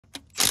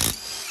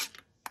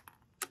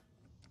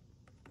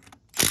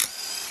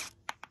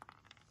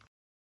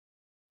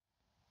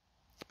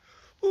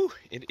Whew,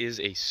 it is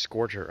a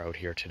scorcher out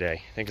here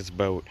today. I think it's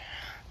about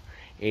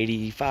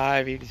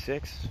 85,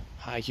 86,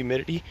 high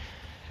humidity.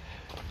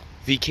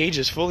 The cage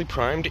is fully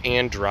primed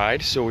and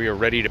dried, so we are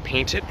ready to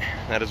paint it.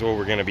 That is what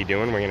we're going to be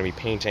doing. We're going to be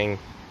painting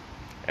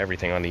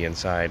everything on the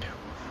inside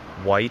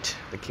white,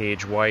 the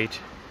cage white,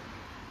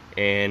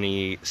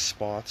 any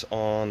spots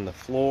on the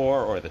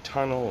floor or the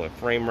tunnel or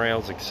frame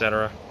rails,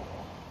 etc.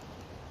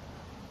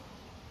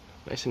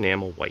 Nice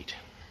enamel white.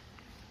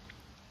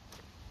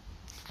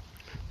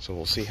 So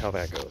we'll see how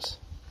that goes.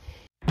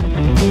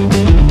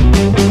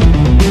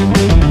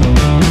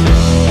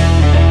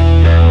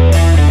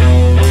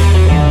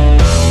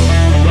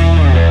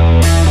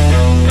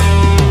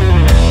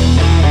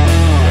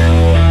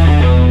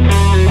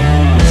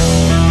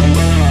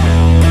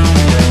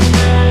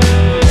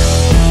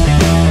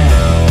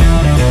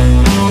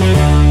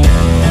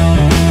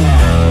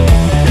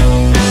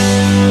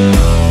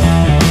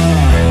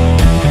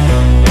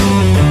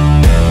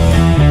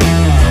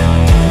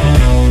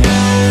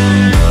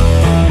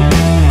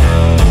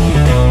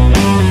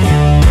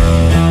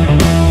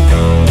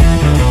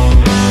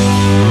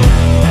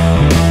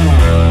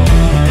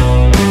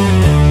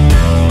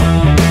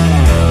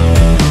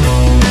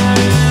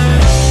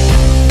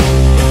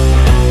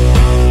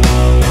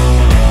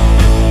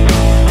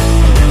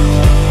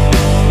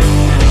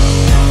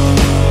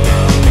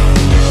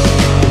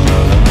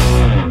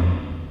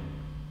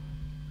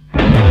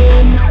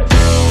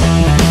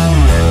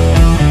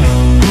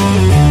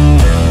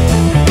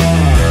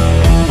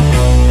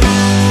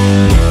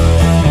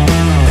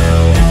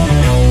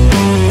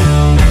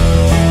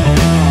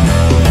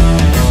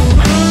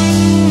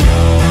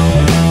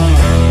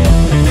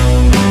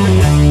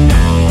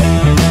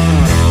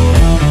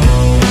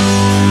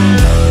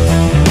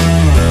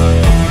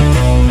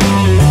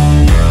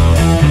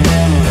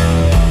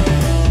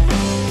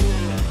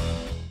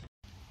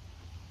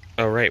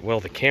 Alright, well,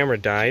 the camera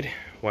died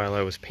while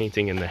I was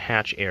painting in the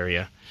hatch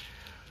area.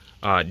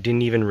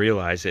 Didn't even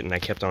realize it, and I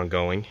kept on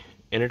going.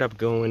 Ended up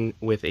going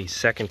with a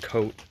second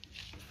coat.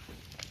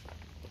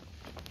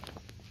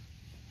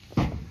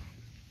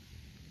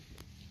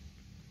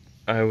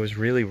 I was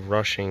really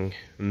rushing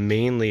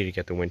mainly to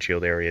get the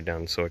windshield area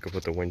done so I could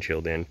put the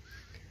windshield in.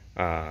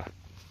 But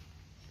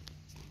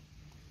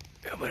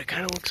it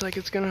kind of looks like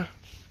it's gonna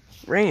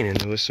rain, and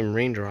there was some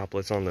rain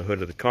droplets on the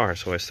hood of the car,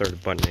 so I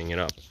started buttoning it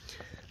up.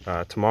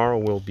 Tomorrow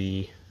will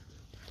be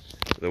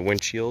the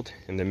windshield,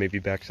 and then maybe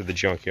back to the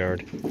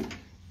junkyard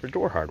for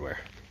door hardware.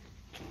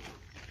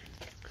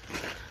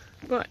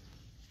 But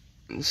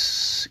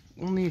it's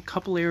only a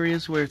couple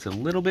areas where it's a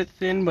little bit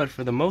thin, but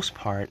for the most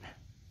part,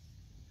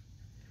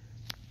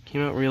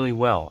 came out really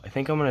well. I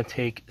think I'm going to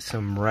take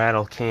some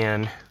rattle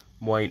can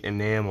white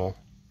enamel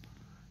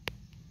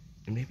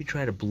and maybe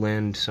try to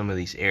blend some of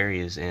these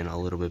areas in a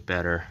little bit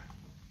better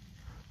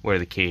where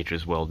the cage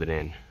was welded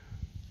in.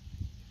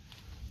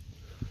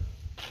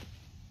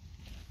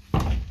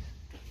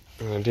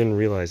 I didn't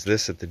realize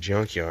this at the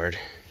junkyard.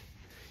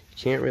 You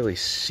can't really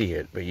see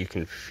it, but you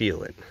can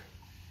feel it.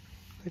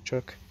 Hi,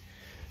 Chuck.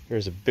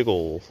 There's a big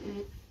ol'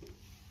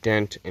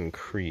 dent and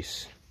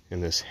crease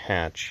in this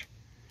hatch.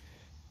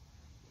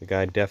 The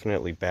guy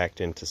definitely backed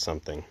into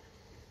something.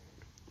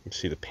 You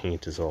see the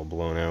paint is all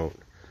blown out.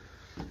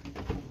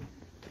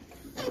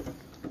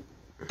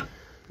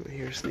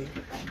 Here's the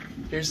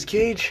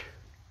cage.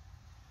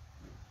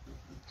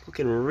 It's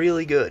looking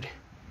really good.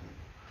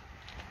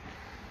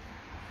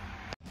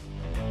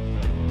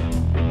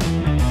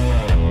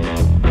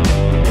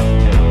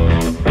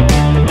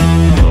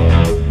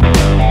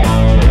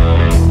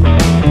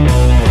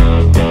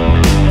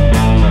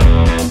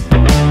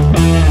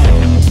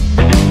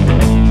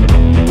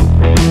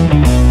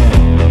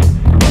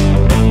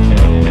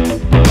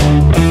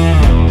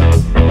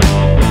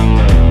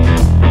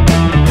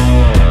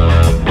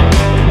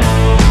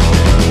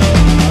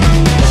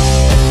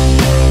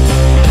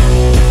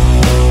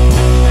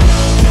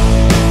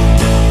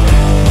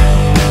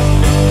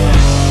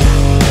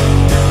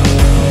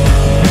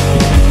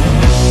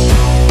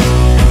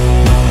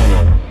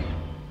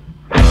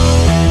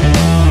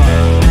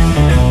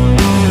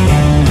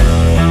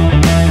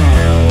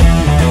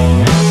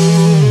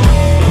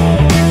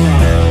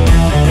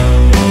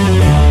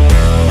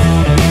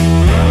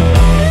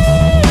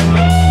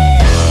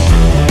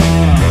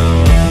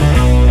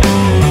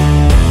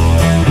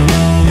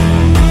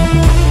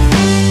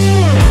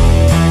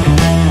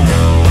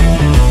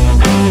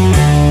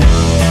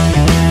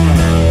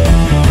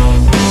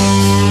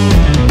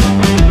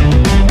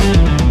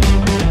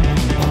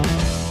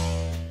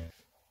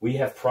 We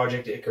have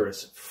Project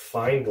Icarus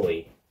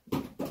finally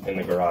in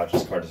the garage.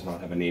 This car does not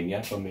have a name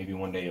yet, but maybe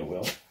one day it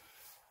will.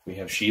 We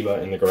have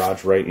Sheba in the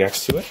garage right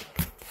next to it.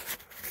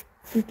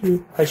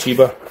 Hi,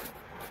 Sheba.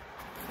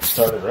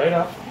 Started right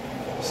up.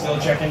 Still a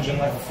check engine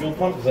like a fuel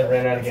pump because I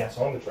ran out of gas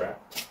on the track.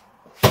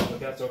 But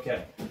that's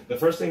okay. The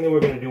first thing that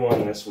we're going to do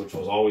on this, which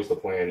was always the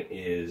plan,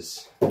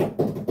 is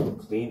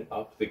clean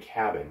up the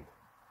cabin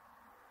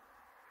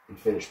and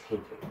finish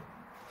painting.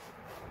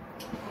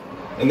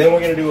 And then we're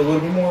going to do a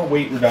little bit more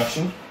weight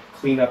reduction,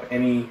 clean up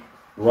any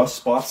rust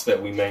spots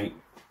that we might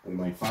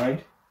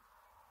find.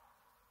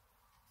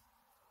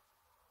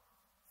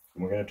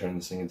 And we're going to turn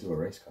this thing into a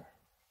race car.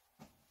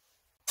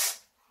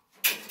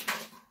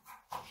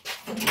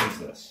 What is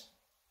this?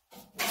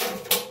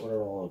 What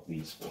are all of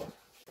these for?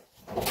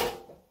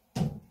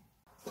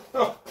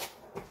 Oh!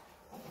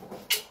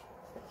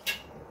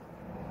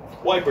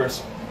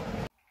 Wipers!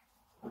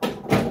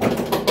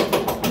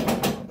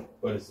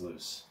 But it's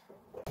loose.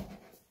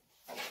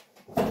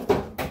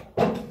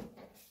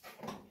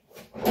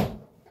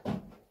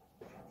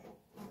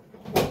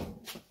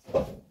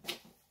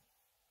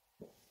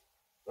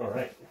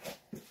 Alright.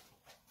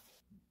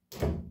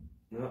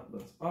 No,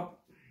 that's up.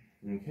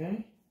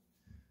 Okay.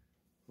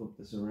 Flip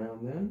this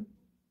around then.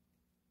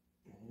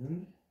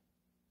 And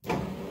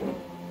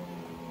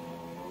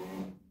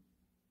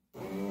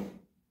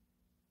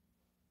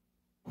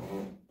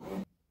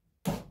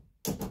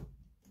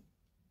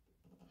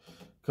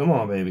come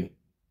on, baby.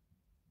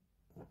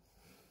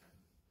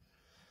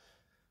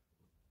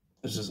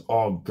 This is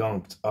all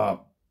gunked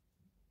up.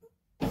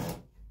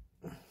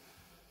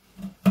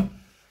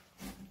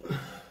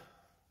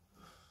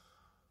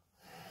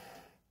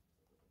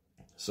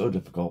 So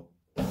difficult.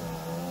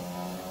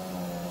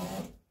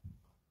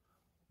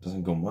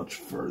 Doesn't go much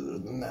further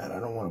than that. I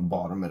don't want to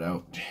bottom it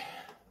out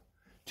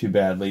too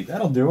badly.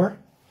 That'll do her.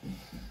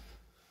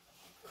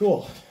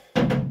 Cool.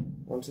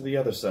 On to the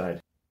other side.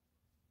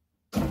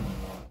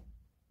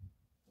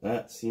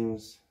 That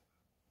seems...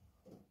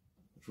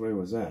 Which way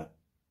was that?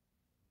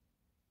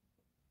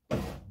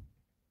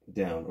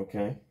 Down,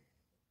 okay.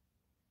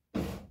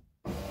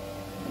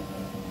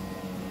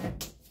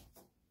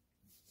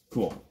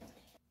 Cool.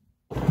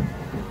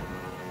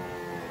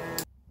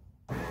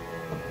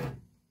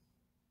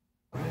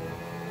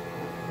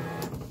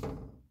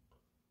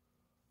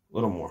 A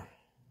little more.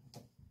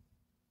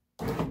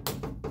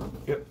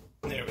 Yep,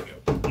 there we go.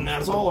 And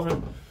that's all of it.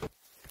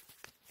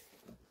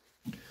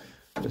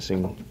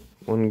 Missing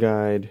one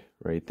guide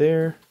right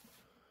there,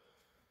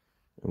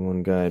 and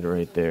one guide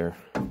right there.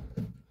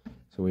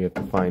 So we have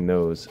to find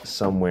those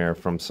somewhere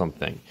from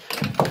something.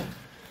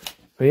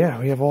 But yeah,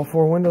 we have all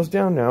 4 windows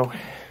down now.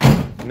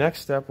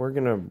 Next step, we're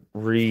gonna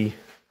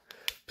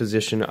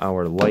reposition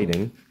our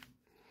lighting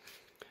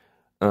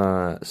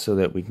so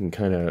that we can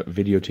kind of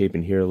videotape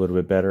and hear a little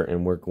bit better,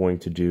 and we're going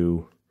to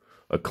do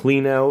a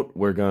clean out.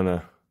 We're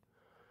gonna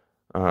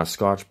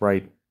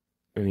Scotch-Brite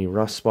any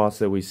rust spots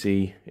that we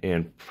see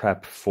and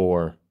prep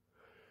for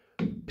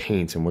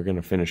paint, and we're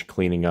gonna finish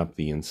cleaning up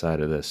the inside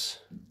of this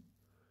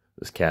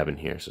cabin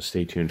here, so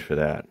stay tuned for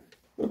that.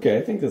 Okay,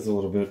 I think that's a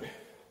little bit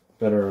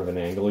better of an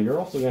angle. You're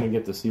also gonna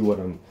get to see what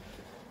I'm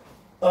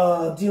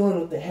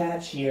dealing with the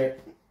hatch here,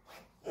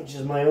 which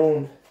is my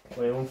own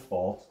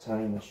fault.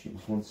 Tying my shoes.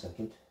 1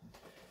 second.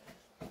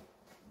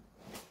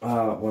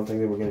 One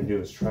thing that we're going to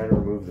do is try to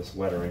remove this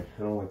lettering.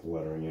 I don't like the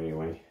lettering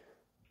anyway.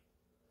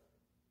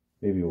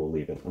 Maybe we'll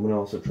leave it. I'm going to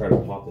also try to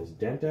pop this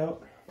dent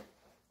out.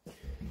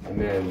 And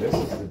then this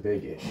is the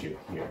big issue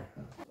here.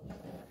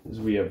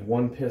 Is we have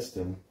one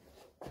piston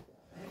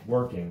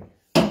working.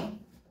 And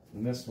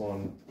this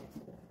one,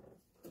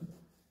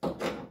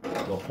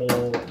 the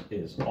hole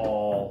is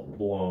all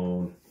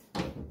blown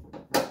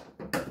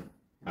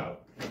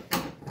out.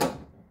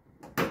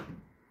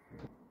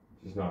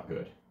 Which is not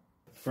good.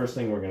 First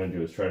thing we're going to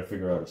do is try to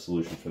figure out a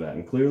solution for that.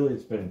 And clearly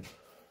it's been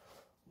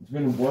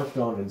worked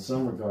on in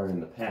some regard in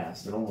the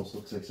past. It almost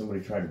looks like somebody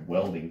tried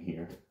welding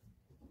here.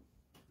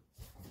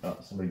 Oh,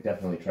 somebody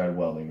definitely tried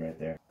welding right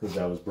there, because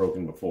that was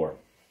broken before.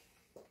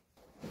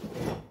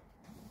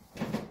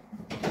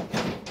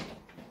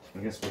 I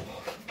guess we'll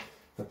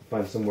have to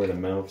find somewhere to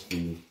mount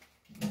the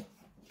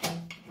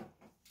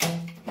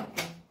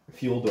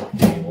fuel door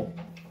cable.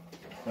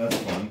 That's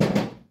fun.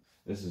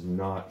 This is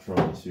not from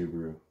the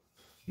Subaru.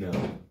 No.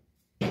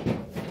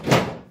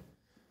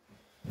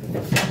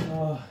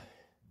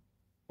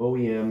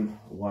 OEM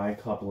Y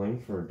coupling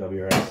for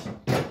WRX.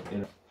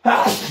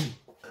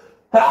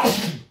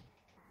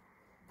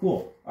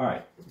 Cool.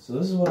 Alright, so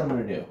this is what I'm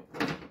going to do.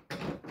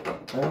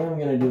 I am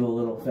going to do a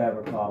little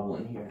fabric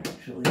cobbling here,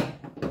 actually.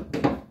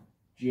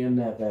 Jam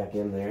that back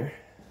in there.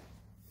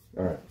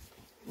 Alright.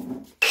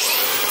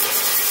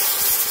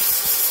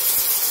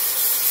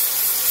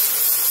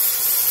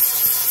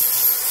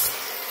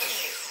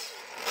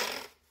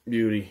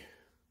 Beauty.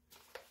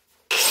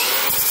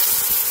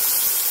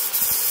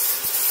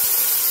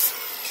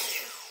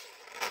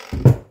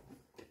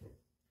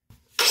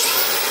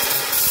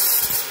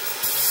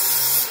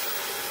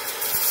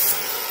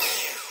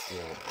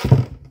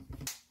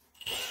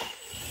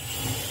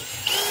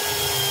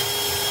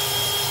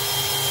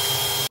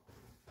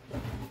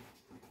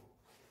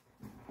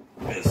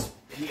 This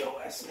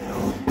POS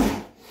now.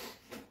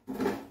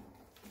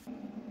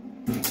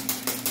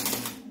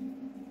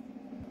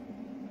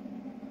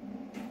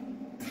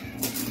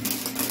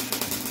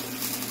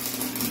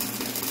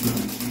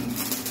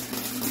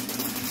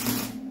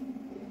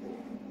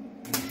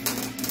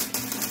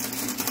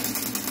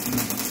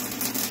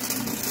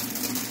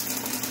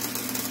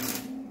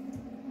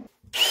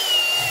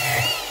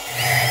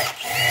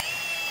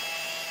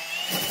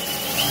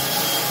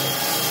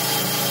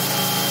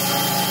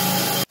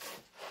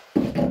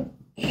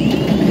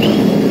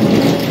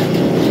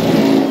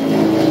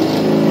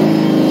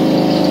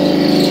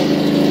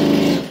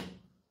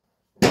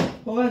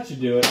 should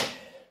do it.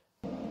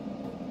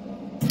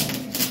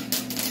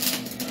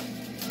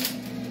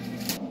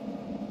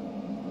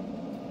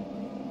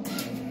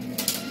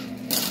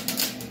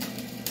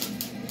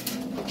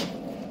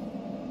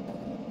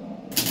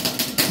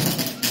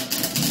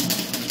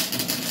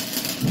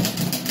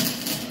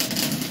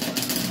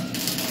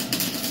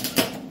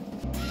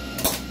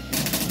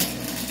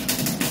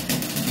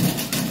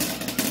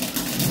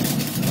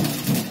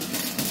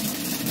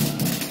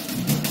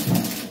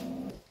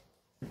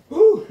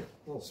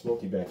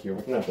 Smoky back here.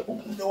 We're gonna have to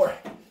open the door.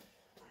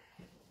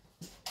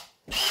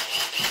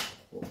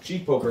 Little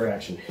cheek poker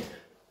action.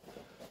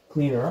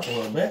 Clean her up a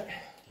little bit.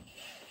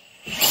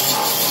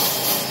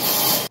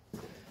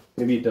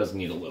 Maybe it does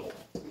need a little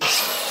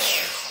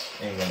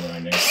angle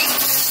grinding.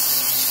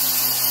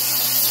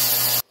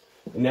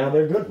 And now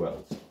they're good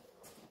welds.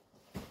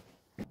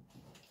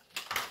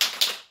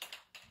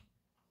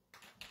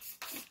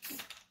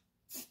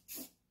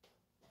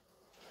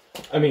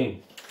 I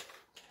mean,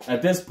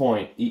 at this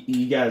point,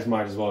 you guys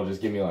might as well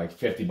just give me like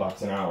 50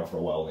 bucks an hour for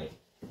welding.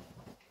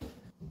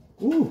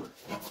 Ooh.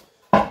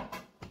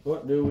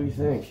 What do we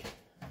think?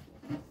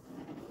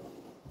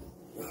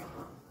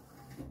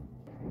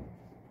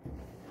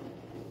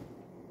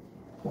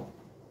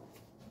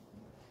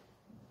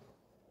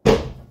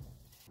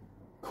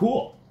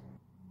 Cool.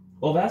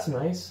 Well, that's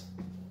nice.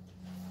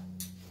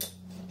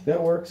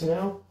 That works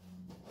now.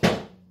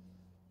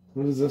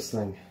 What is this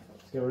thing?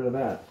 Let's get rid of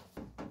that.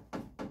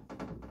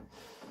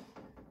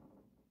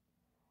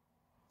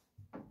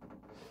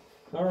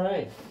 All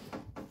right,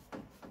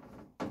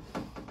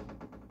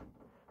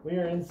 we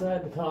are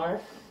inside the car,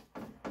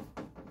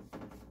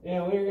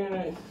 and we're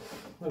gonna,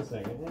 one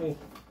second,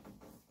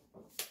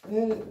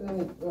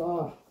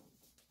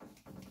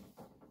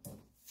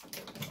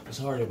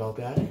 sorry about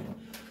that.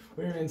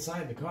 We're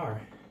inside the car.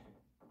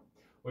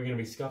 We're gonna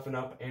be scuffing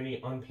up any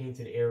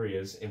unpainted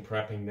areas and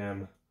prepping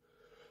them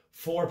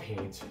for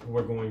paint.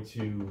 We're going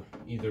to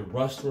either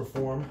rust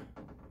reform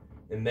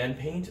and then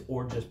paint,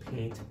 or just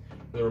paint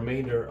the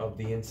remainder of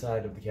the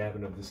inside of the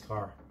cabin of this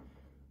car,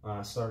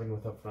 starting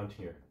with up front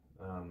here.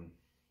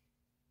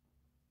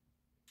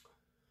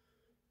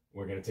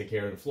 We're going to take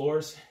care of the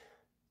floors,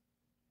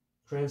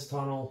 trans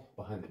tunnel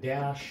behind the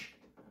dash,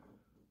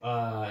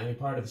 any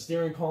part of the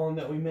steering column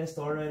that we missed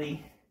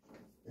already,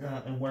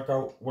 and work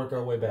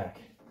our way back.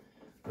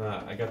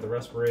 I got the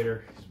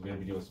respirator because we're going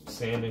to be doing some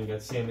sanding.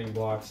 Got sanding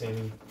blocks,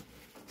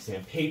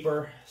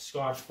 sandpaper,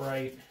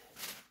 Scotch-Brite,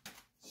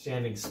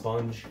 sanding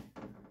sponge.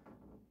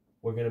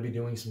 We're going to be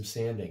doing some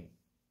sanding.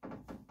 Let's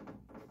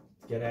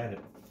get at it.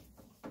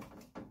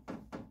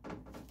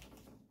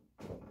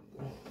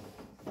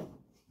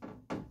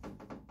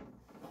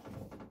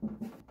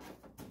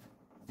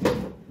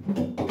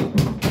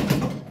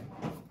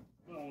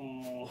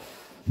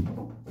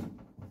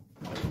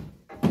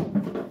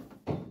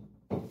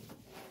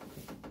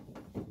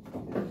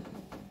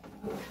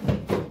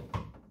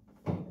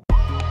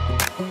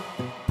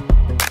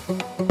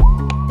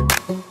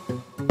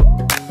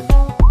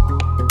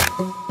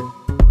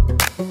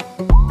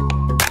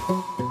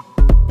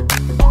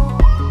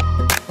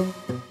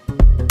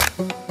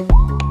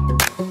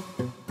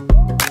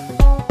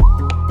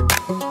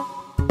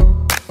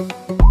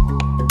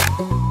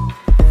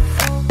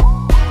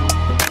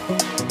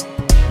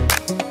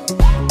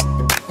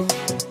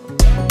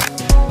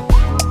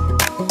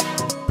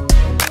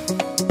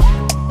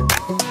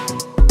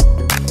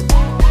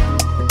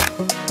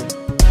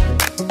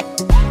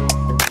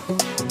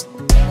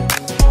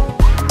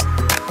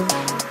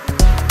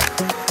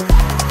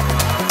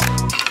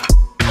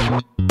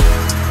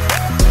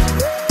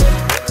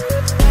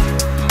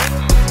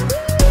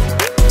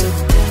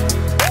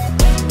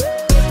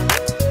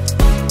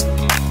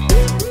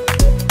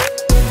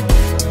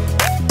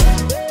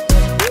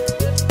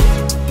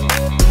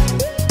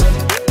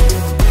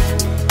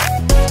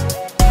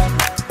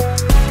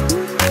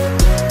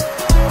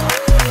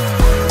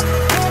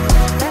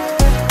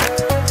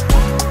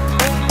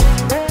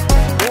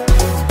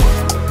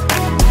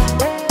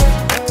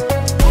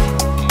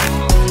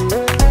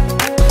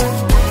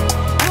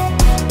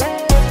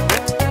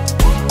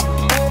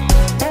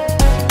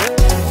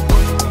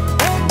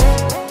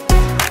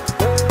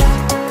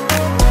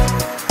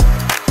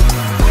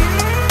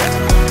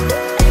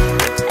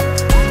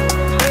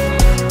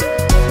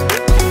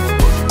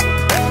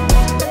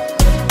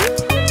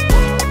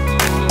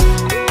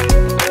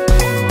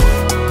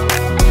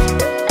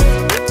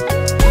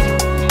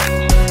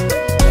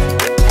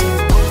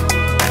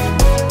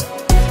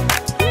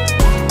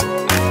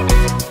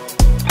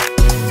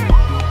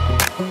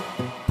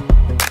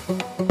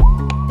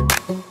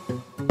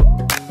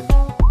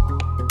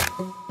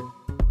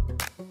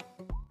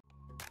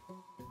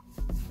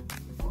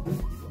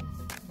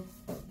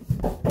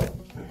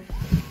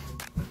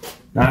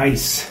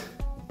 Nice.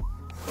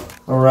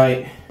 All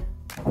right.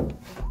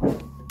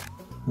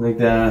 I think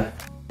that's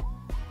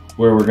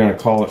where we're gonna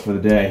call it for the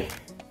day.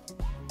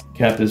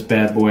 Cap this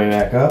bad boy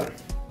back up.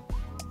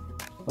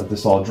 Let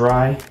this all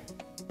dry.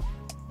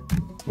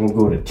 And we'll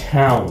go to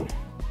town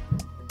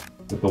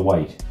with the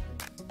white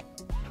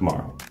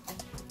tomorrow.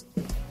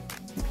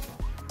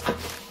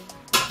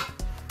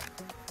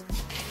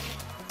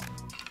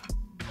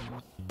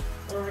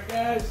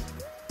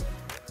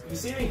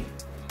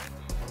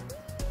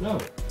 No,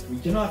 you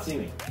cannot see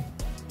me.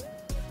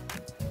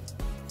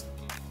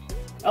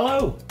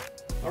 Hello!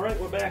 Alright,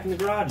 we're back in the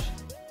garage.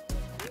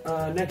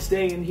 Next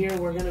day in here,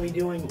 we're going to be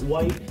doing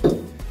white,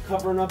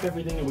 covering up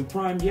everything that we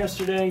primed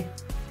yesterday.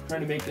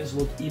 Trying to make this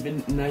look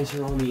even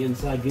nicer on the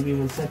inside. Give me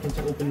 1 second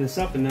to open this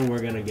up and then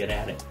we're going to get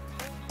at it.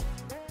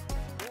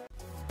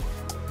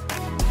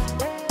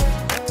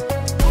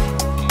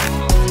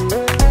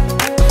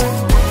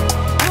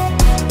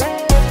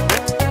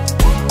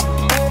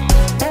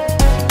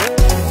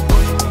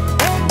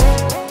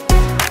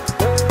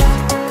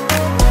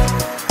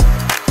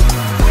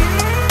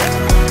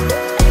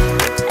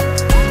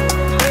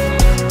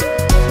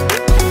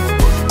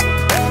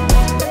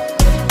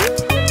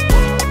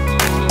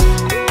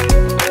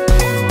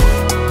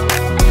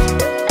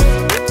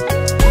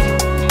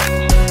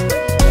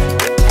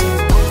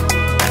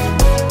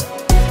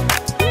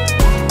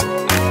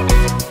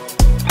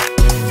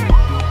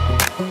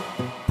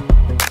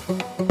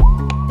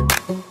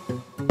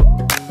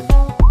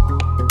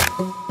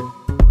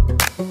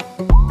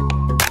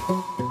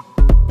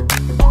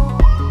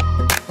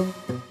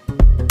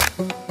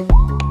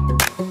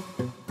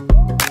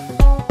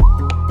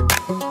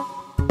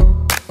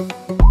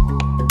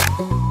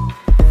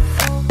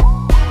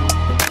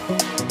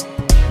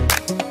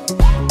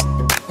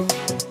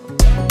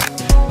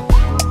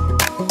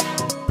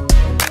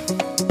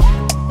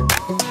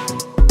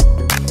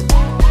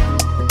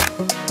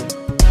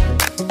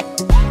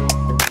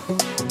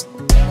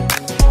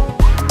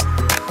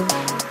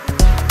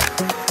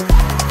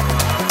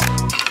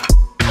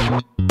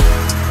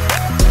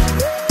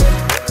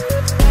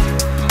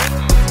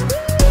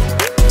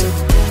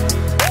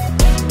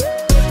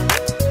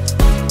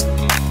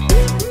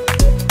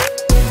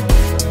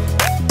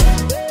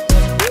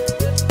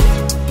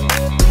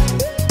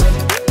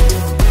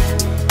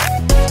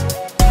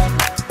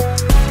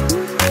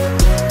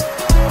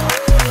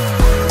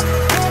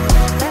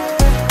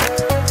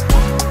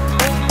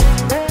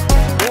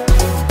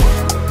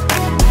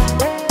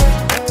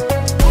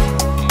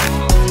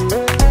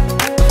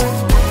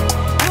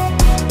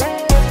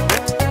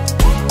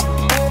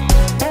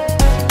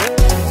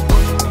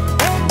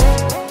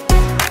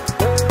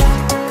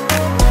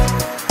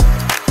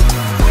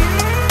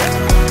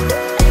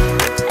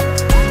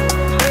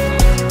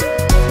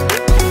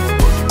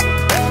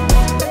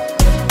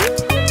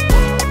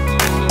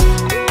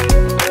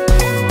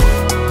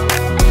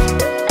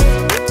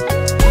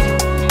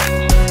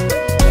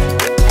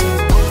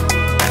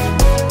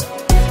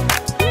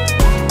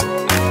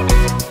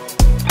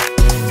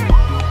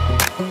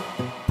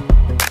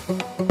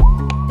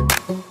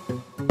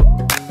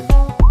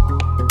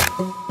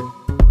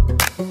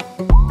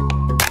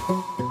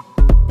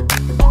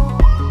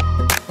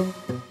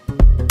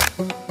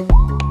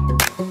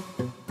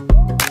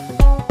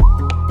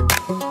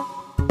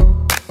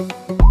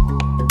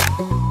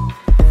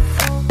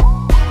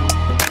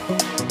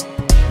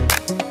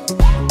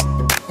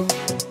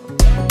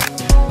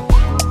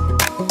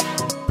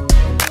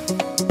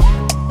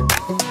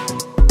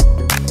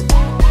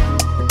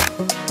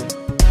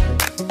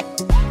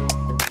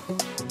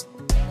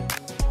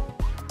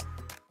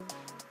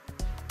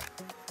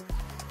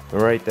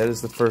 Alright, that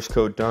is the first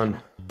coat done.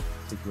 I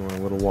think you want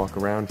a little walk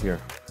around here.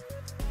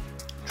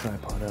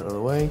 Tripod out of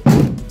the way.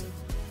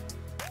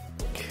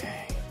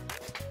 Okay.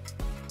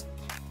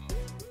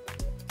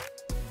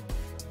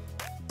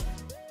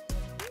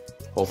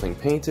 Whole thing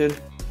painted.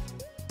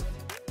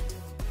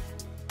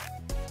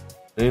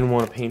 I didn't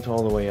want to paint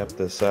all the way up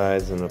the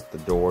sides and up the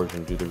doors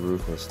and do the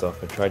roof and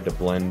stuff. I tried to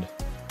blend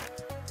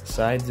the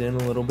sides in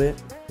a little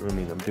bit. I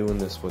mean, I'm doing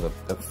this with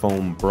a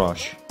foam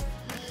brush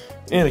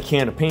and a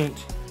can of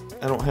paint.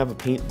 I don't have a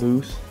paint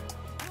booth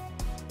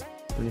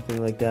or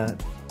anything like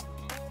that.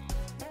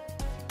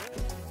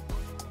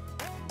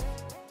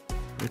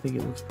 I think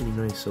it looks pretty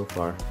nice so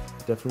far.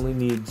 It definitely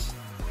needs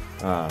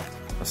a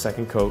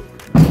second coat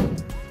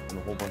in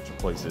a whole bunch of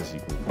places.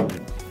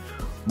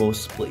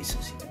 Most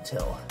places you can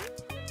tell.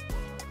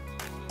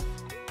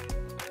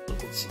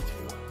 Let's see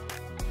through.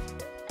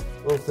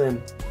 A little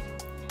thin.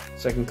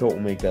 Second coat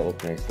will make that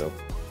look nice though.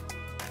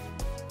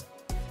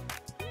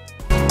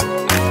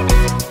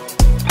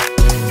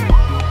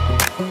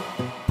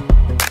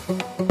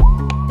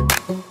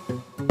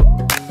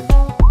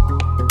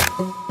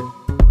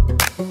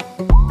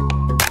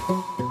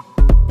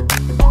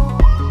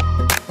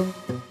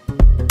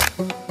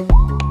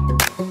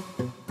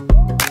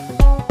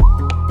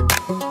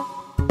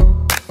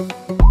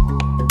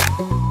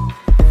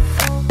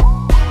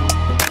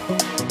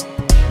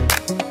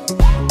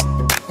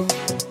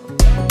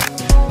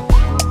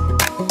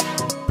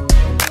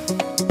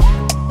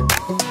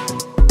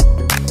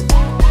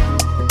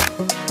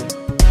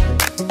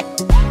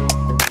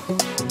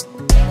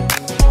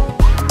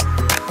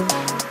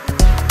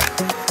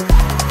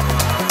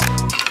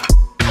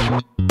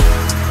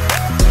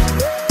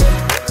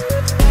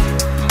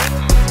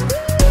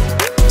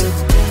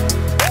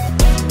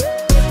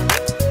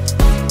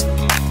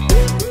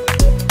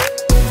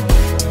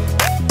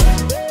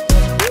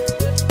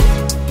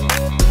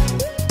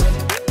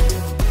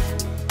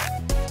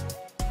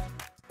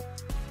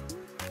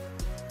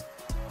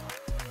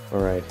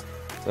 Alright,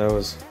 that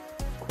was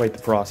quite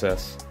the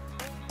process.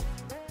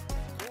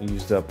 I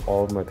used up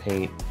all of my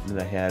paint that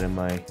I had in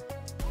my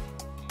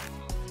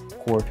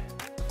quart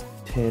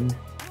tin.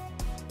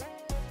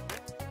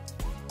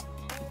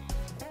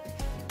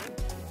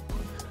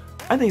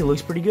 I think it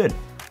looks pretty good.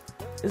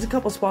 There's a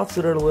couple spots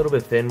that are a little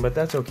bit thin, but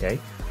that's okay.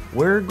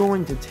 We're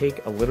going to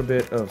take a little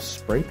bit of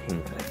spray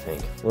paint, I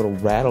think. A little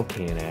rattle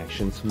can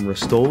action, some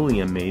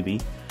Rust-Oleum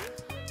maybe.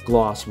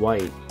 Gloss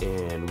white,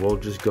 and we'll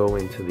just go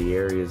into the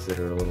areas that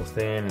are a little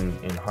thin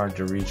and hard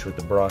to reach with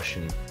the brush,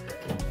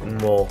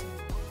 and we'll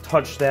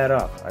touch that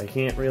up. I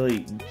can't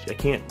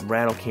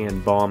rattle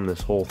can bomb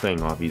this whole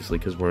thing, obviously,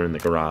 because we're in the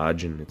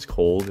garage and it's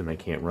cold and I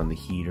can't run the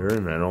heater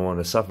and I don't want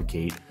to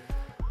suffocate.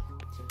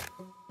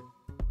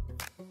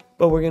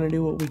 But we're going to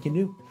do what we can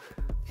do.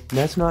 And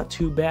that's not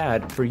too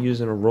bad for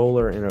using a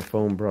roller and a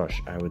foam brush,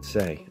 I would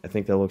say. I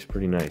think that looks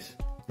pretty nice.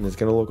 And it's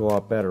going to look a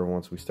lot better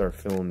once we start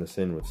filling this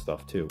in with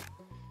stuff too.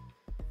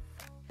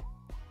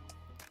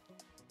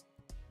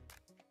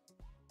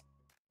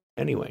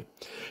 Anyway,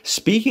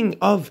 speaking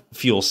of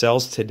fuel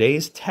cells,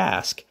 today's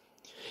task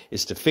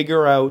is to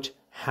figure out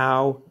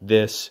how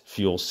this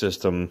fuel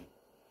system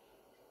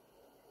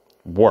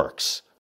works.